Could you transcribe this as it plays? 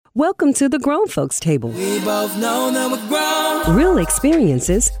Welcome to the Grown Folks Table. We both know that we're grown. Real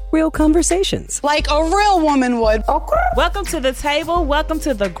experiences, real conversations. Like a real woman would. Welcome to the table. Welcome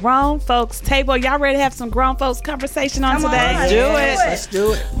to the Grown Folks Table. Y'all ready to have some grown folks conversation on today? Let's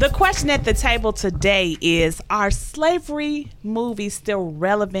do it. The question at the table today is, are slavery movies still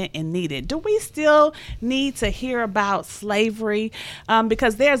relevant and needed? Do we still need to hear about slavery?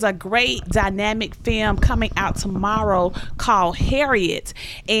 Because there's a great dynamic film coming out tomorrow called Harriet.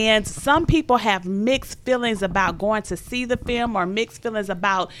 And some people have mixed feelings about going to see the film, or mixed feelings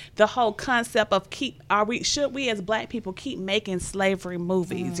about the whole concept of should we as black people keep making slavery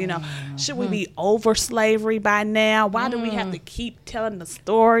movies? You know, should we be over slavery by now? Why do we have to keep telling the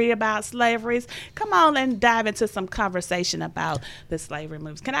story about slaveries? Come on and dive into some conversation about the slavery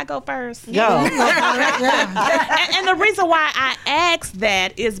movies. Can I go first? Go. And the reason why I asked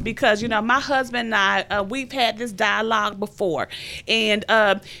that is because, you know, my husband and I, we've had this dialogue before, and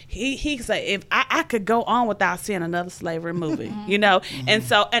he said, if I could go on without seeing another slavery movie, you know, and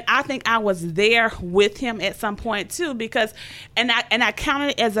I think I was there with him at some point too, because and I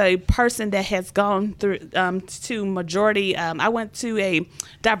counted as a person that has gone through to majority. I went to a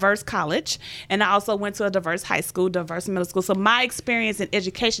diverse college, and I also went to a diverse high school, diverse middle school. So my experience in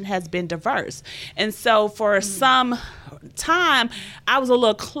education has been diverse, and so for some time I was a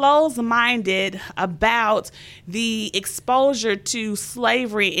little closed-minded about the exposure to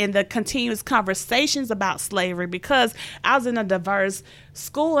slavery and the continuous conversations about slavery, because I was in a diverse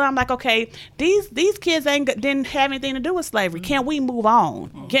school, and I'm like, okay, these kids didn't have anything to do with slavery. Can we move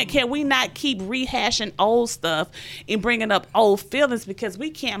on? Can we not keep rehashing old stuff and bringing up old feelings, because we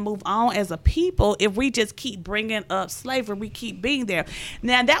can't move on as a people if we just keep bringing up slavery. We keep being there.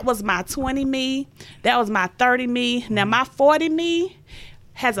 Now, that was my 20 me. That was my 30 me. Now, my 40 me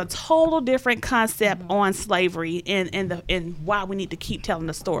has a total different concept on slavery and why we need to keep telling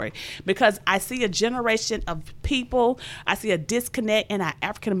the story, because I see a generation of people, I see a disconnect in our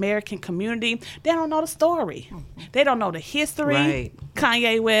African American community. They don't know the story. They don't know the history. Right.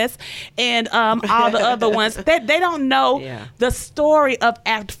 Kanye West and all the other ones. They don't know the story of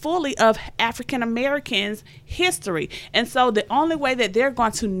fully of African Americans' history. And so the only way that they're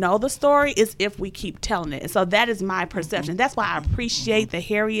going to know the story is if we keep telling it. And so that is my perception. That's why I appreciate the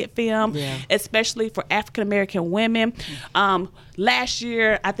Harriet film, especially for African American women. Last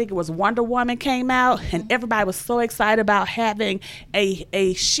year, I think it was Wonder Woman came out, and everybody was so excited about having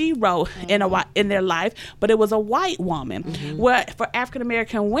a shero in their life, but it was a white woman. Where for African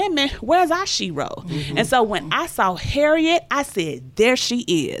American women, where's our shero? And so when I saw Harriet, I said, there she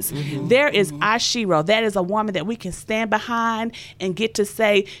is. There is our shero. That is a woman that we can stand behind and get to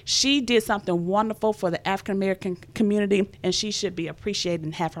say she did something wonderful for the African American community, and she should be appreciated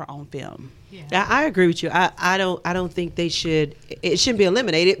and have her own film. Yeah. I agree with you. I don't think it shouldn't be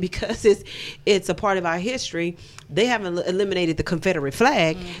eliminated, because it's a part of our history. They haven't eliminated the Confederate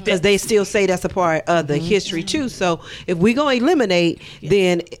flag, because they still say that's a part of the history too. So if we're going to eliminate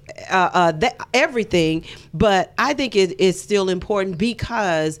then everything, but I think it's still important,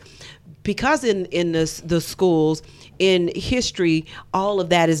 because in the schools, in history, all of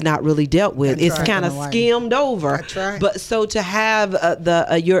that is not really dealt with. It's kind of skimmed over. That's right. But so to have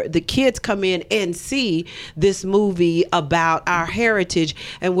the kids come in and see this movie about our heritage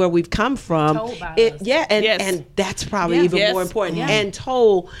and where we've come from, and that's probably even more important, and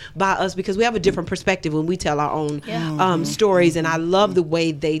told by us, because we have a different perspective when we tell our own stories. And I love the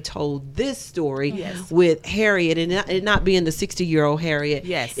way they told this story with Harriet, and it not being the 60-year-old Harriet,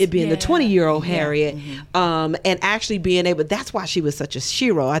 it being the 20-year-old Harriet, and actually being able, that's why she was such a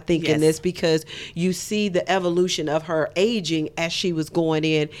shero, I think, in this, because you see the evolution of her aging as she was going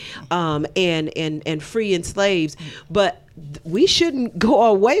in and freeing slaves. But we shouldn't go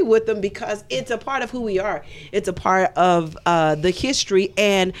away with them, because it's a part of who we are. It's a part of the history,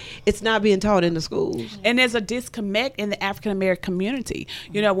 and it's not being taught in the schools. And there's a disconnect in the African American community.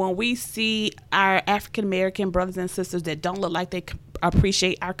 You know, when we see our African American brothers and sisters that don't look like they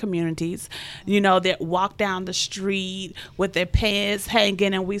appreciate our communities, you know, that walk down the street with their pants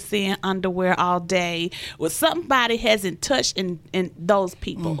hanging, and we seeing underwear all day. Well, somebody hasn't touched in those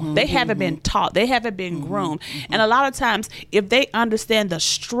people. They haven't been taught. They haven't been groomed. And a lot of times, if they understand the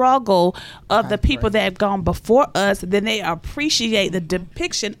struggle of the people that have gone before us, then they appreciate the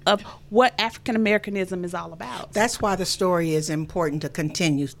depiction of what African Americanism is all about. That's why the story is important to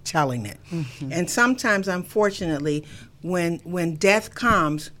continue telling it. And sometimes, unfortunately, when death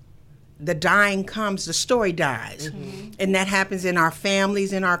comes, the dying comes, the story dies. And that happens in our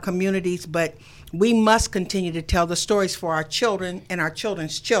families, in our communities, but we must continue to tell the stories for our children and our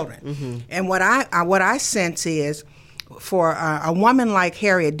children's children. And what I sense is, for a woman like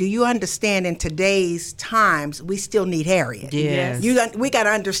Harriet, do you understand in today's times we still need Harriet? Yes. We got to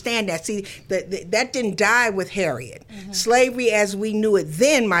understand that. See, that didn't die with Harriet. Slavery as we knew it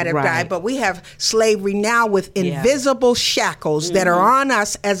then might have died, but we have slavery now with invisible shackles that are on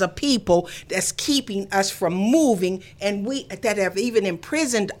us as a people that's keeping us from moving, and that have even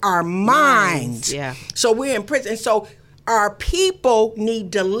imprisoned our minds. Yeah. So we're in prison. So our people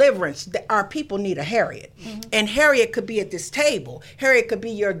need deliverance. Our people need a Harriet. And Harriet could be at this table. Harriet could be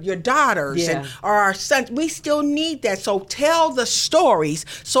your daughters or our sons. We still need that. So tell the stories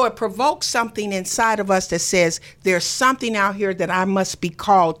so it provokes something inside of us that says there's something out here that I must be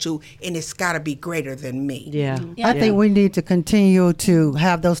called to, and it's got to be greater than me. Yeah. I think we need to continue to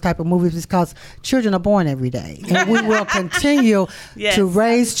have those type of movies because children are born every day. And we will continue to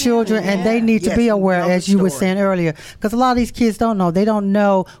raise children, and they need to be aware, as you were saying earlier, because a lot of these kids don't know. They don't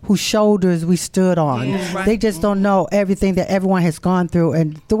know whose shoulders we stood on. They just don't know everything that everyone has gone through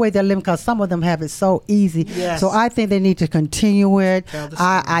and the way they're living, because some of them have it so easy. So I think they need to continue it.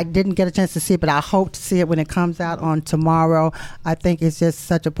 I didn't get a chance to see it, but I hope to see it when it comes out on tomorrow. I think it's just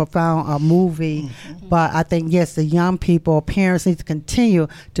such a profound movie. But I think, yes, the young people, parents need to continue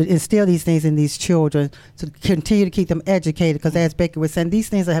to instill these things in these children, to continue to keep them educated, because as Becky was saying, these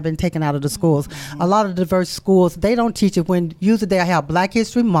things have been taken out of the schools. A lot of the diverse schools, they don't teach it when usually they have Black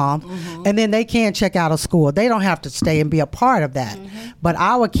History Month, and then they can't check out of school. They don't have to stay and be a part of that. But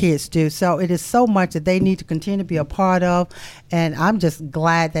our kids do. So it is so much that they need to continue to be a part of. And I'm just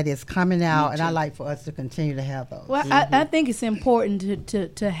glad that it's coming out. And I like for us to continue to have those. Well, I think it's important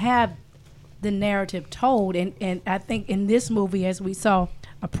to have the narrative told. And I think in this movie, as we saw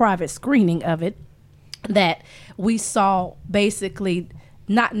a private screening of it, that we saw basically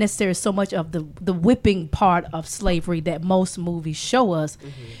not necessarily so much of the whipping part of slavery that most movies show us,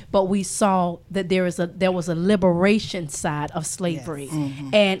 but we saw that there was a liberation side of slavery.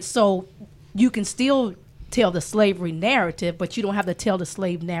 And so you can still tell the slavery narrative, but you don't have to tell the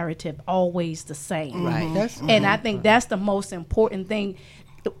slave narrative always the same. And I think that's the most important thing.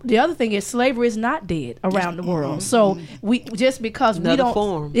 The other thing is slavery is not dead around the world. So we just because another we don't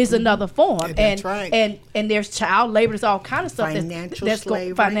form. Is another form. That's and there's child labor, there's all kind of stuff that's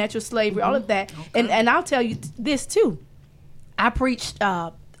slavery. Financial slavery, all of that. And I'll tell you this too. I preached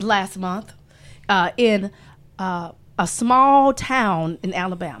last month in a small town in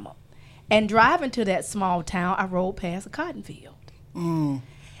Alabama. And driving to that small town, I rode past a cotton field.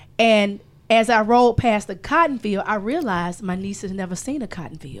 And as I rode past the cotton field, I realized my niece had never seen a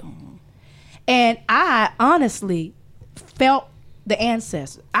cotton field. And I honestly felt the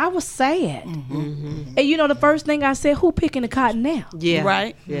ancestors. I was sad. And you know, the first thing I said, who picking the cotton now?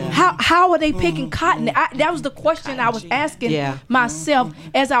 How are they picking cotton? That was the question I was asking myself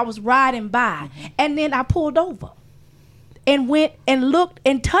as I was riding by. And then I pulled over and went and looked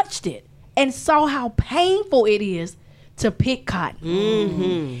and touched it and saw how painful it is to pick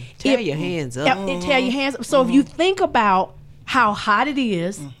cotton. Tear your hands up. Tear your hands up. So if you think about how hot it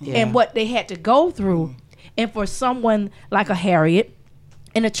is and what they had to go through, and for someone like a Harriet,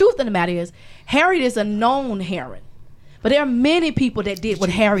 and the truth of the matter is, Harriet is a known heroine. But there are many people that did what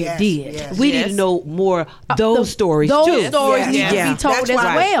Harriet did. We need to know more those stories too. Those stories need to be told as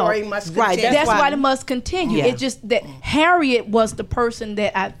well. That's why it must continue. It's just that Harriet was the person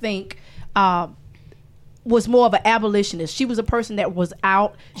that I think was more of an abolitionist. She was a person that was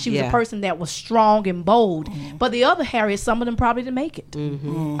out. She was a person that was strong and bold. But the other Harriet, some of them probably didn't make it.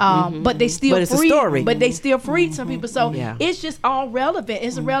 But they still freed. But they still freed some people. So it's just all relevant.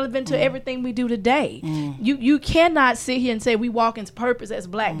 It's relevant to everything we do today. You cannot sit here and say we walk in purpose as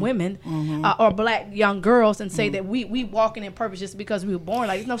Black women or Black young girls and say that we walking in purpose just because we were born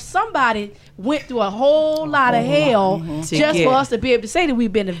like this. No, somebody went through a whole lot of hell just for us to be able to say that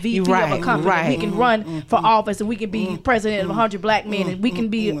we've been a VP of a company. We can run for office, and we can be president of 100 Black men, and we can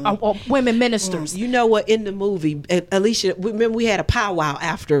be women ministers. You know what? In the movie, Alicia, remember we had a powwow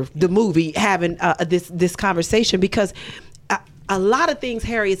after the movie having this conversation, because a lot of things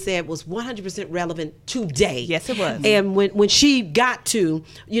Harriet said was 100% relevant today. Yes, it was. And when she got to,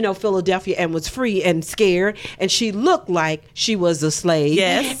 Philadelphia and was free and scared, and she looked like she was a slave.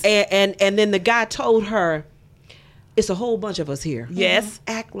 Yes. And then the guy told her, it's a whole bunch of us here. Yes.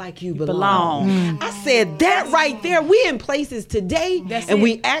 Act like you belong. I said that right there. We in places today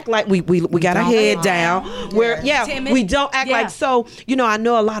we act like we got our head down. Where we don't act like so. I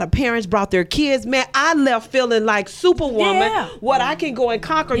know a lot of parents brought their kids. Man, I left feeling like Superwoman. What I can go and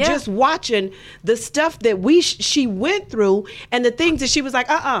conquer just watching the stuff that she went through and the things that she was like,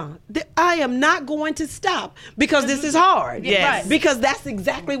 I am not going to stop because this is hard. Yes. Because that's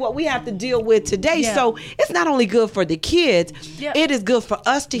exactly what we have to deal with today. So it's not only good for for the kids, it is good for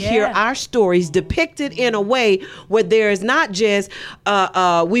us to hear our stories depicted in a way where there is not just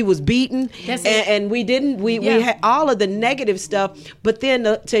we was beaten and we had all of the negative stuff, but then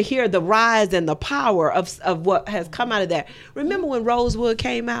to hear the rise and the power of what has come out of that. Remember when Rosewood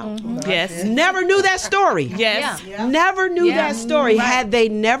came out? Yes. Never knew that story. Yes. Never knew that story. Had they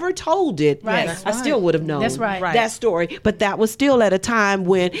never told it, I still would have known that story. But that was still at a time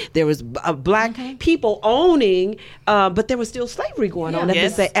when there was black people owning, but there was still slavery going on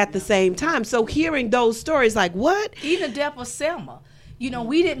at the same time. So hearing those stories, like what? Even the death of Selma. You know,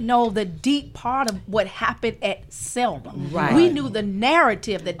 we didn't know the deep part of what happened at Selma. Right. We knew the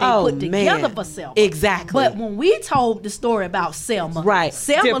narrative that they put together for Selma. Exactly. But when we told the story about Selma,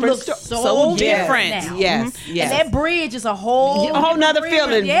 Selma looks so different now. Yes. And that bridge is a whole nother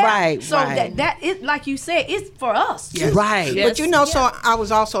feeling. Right. So that it, like you said, it's for us. Yes. Right. But you know, so I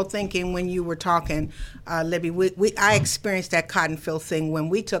was also thinking when you were talking, Libby, I experienced that cotton field thing when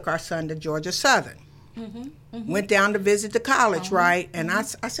we took our son to Georgia Southern. Went down to visit the college, right? And I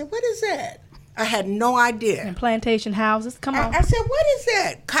said, what is that? I had no idea. And plantation houses, come on. I said, what is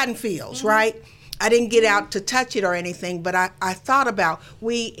that? Cotton fields, right? I didn't get out to touch it or anything, but I thought about,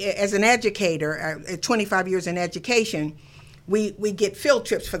 we, as an educator, 25 years in education, we get field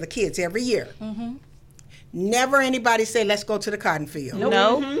trips for the kids every year. Never anybody say, let's go to the cotton field.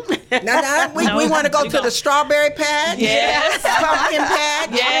 No. We want to go to the strawberry patch. Yes. Pumpkin patch.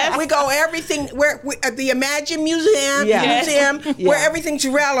 Yes. We go everything, at the Imagine Museum, where everything's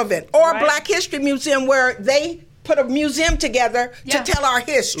relevant. Or Black History Museum, where they put a museum together to tell our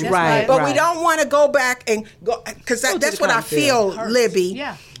history. Right. But we don't want to go back and go, because that's what I feel, Libby.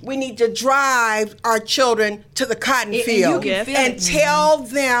 Yeah. We need to drive our children to the cotton field and tell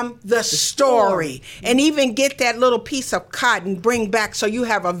them the story. And even get that little piece of cotton, bring back so you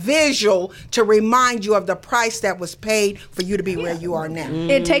have a visual to remind you of the price that was paid for you to be where you are now.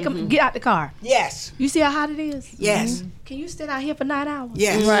 And take them, get out the car. Yes. You see how hot it is? Yes. Can you stand out here for 9 hours?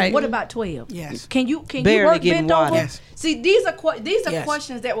 Yes. Right. What about 12? Yes. Can you Barely work getting bent over? water. Yes. See, these are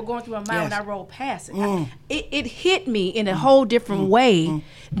questions that were going through my mind when I rolled past it. It hit me in a whole different way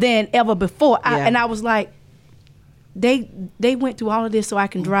than ever before. And I was like, they went through all of this so I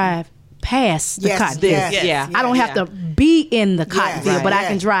can drive past the cotton field. I don't have to be in the cotton field, but I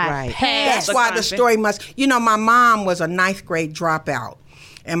can drive past. That's why the story must. You know, my mom was a 9th grade dropout,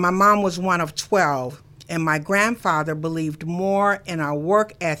 and my mom was one of 12. And my grandfather believed more in our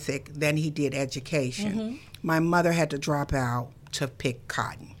work ethic than he did education. My mother had to drop out to pick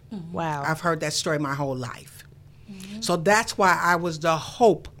cotton. Wow. I've heard that story my whole life. So that's why I was the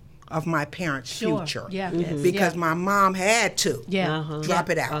hope of my parents' future. Because my mom had to drop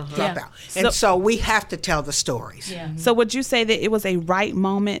it out, drop out. And so we have to tell the stories. So would you say that it was a right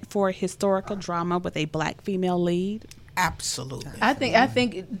moment for historical drama with a Black female lead? Absolutely. I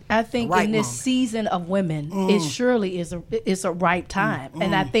think right in this season of women, it surely is a right time.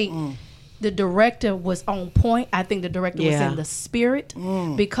 And I think the director was on point. I think the director was in the spirit,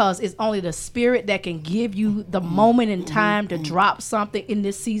 because it's only the spirit that can give you the moment in time to drop something in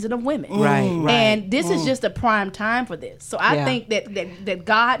this season of women. Right. And this is just a prime time for this. So I think that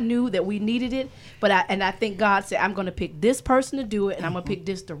God knew that we needed it, but I think God said, I'm going to pick this person to do it, and I'm going to pick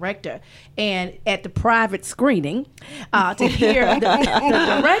this director. And at the private screening, to hear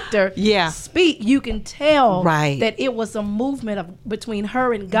the director speak, you can tell that it was a movement between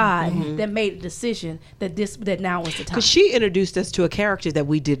her and God that made a decision that now was the time. Because she introduced us to a character that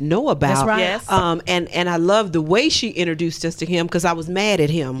we didn't know about. That's right. Yes. And I love the way she introduced us to him, because I was mad at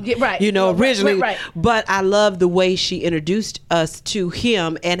him. Right. Originally. Right. But I love the way she introduced us to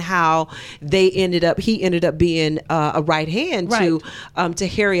him, and how he ended up being a right hand to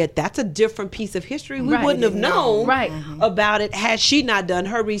Harriet. That's a different piece of history. We wouldn't have known about it had she not done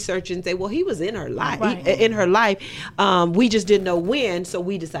her research and say, well, he was in her life. We just didn't know when, so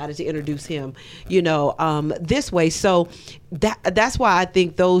we decided to introduce him, this way. So that's why I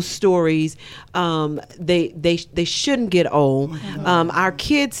think those stories, they shouldn't get old. Our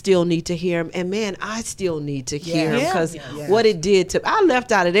kids still need to hear them, and man, I still need to hear them, because what it did to. I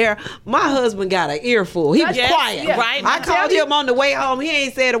left out of there. My husband got an earful. He was quiet. Right. I called him on the way home. He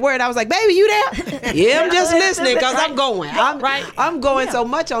ain't said a word. I was like, "Baby, you there?" Yeah, I'm just listening, because I'm going. I'm going so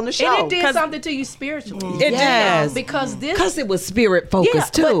much on the show. And it did something to you spiritually. It does, because it was spirit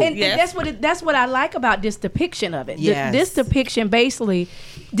focused too. And that's what I like about this depiction of it. This depiction basically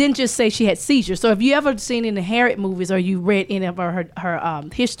didn't just say she had seizures. So if you ever seen in the Harriet movies or you read any of her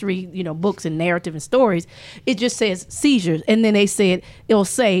history, books and narrative and stories, it just says seizures. And then it'll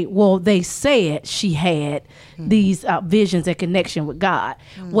say, well, they said she had these visions and connection with God.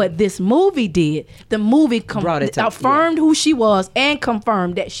 What this movie did, the movie affirmed who she was and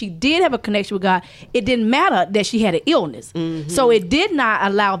confirmed that she did have a connection with God. It didn't matter that she had an illness. So it did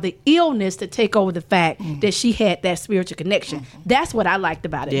not allow the illness to take over the fact that she had that spiritual connection. That's what I liked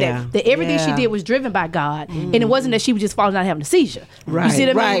about it. Yeah. That everything she did was driven by God. And it wasn't that she was just falling out having a seizure. Right. You see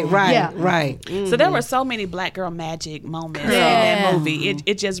what I mean? Right. So there were so many black girl magic moments in that movie.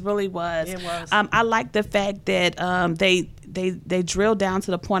 It just really was. It was. I like the fact that they drilled down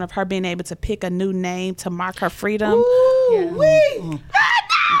to the point of her being able to pick a new name to mark her freedom. Ooh,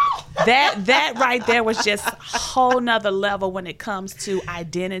 That right there was just a whole nother level when it comes to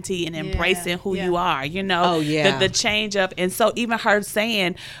identity and embracing who you are, the change of. And so even her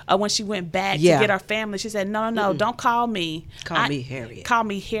saying when she went back to get her family, she said, no, don't call me. Call me Harriet. Call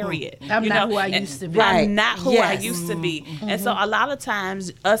me Harriet. I'm not who I used to be. I'm not who I used to be. And so a lot of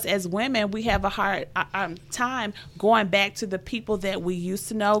times us as women, we have a hard time going back to the people that we used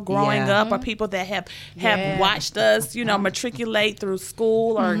to know growing up, or people that have watched us, matriculate through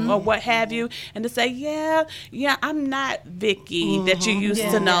school or what have you, and to say, I'm not Vicky that you used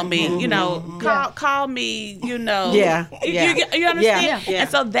to know me. Call me. You understand? Yeah. And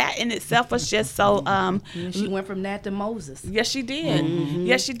so that in itself was just so. She went from that to Moses. Yes, she did.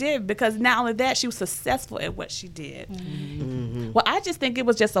 Yes, she did. Because not only that, she was successful at what she did. Well, I just think it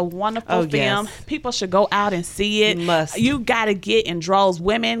was just a wonderful film. Yes. People should go out and see it. Must. You got to get in droves.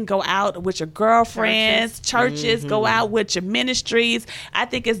 Women, go out with your girlfriends. Churches, go out with your ministries. I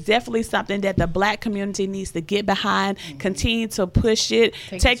think it's definitely something that the black community needs to get behind. Continue to push it.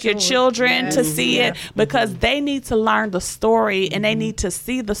 Take your children to see it, because they need to learn the story, and they need to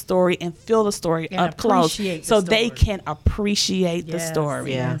see the story and feel the story up close, so they can appreciate the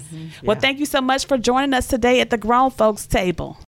story. Well, thank you so much for joining us today at the Grown Folks Table.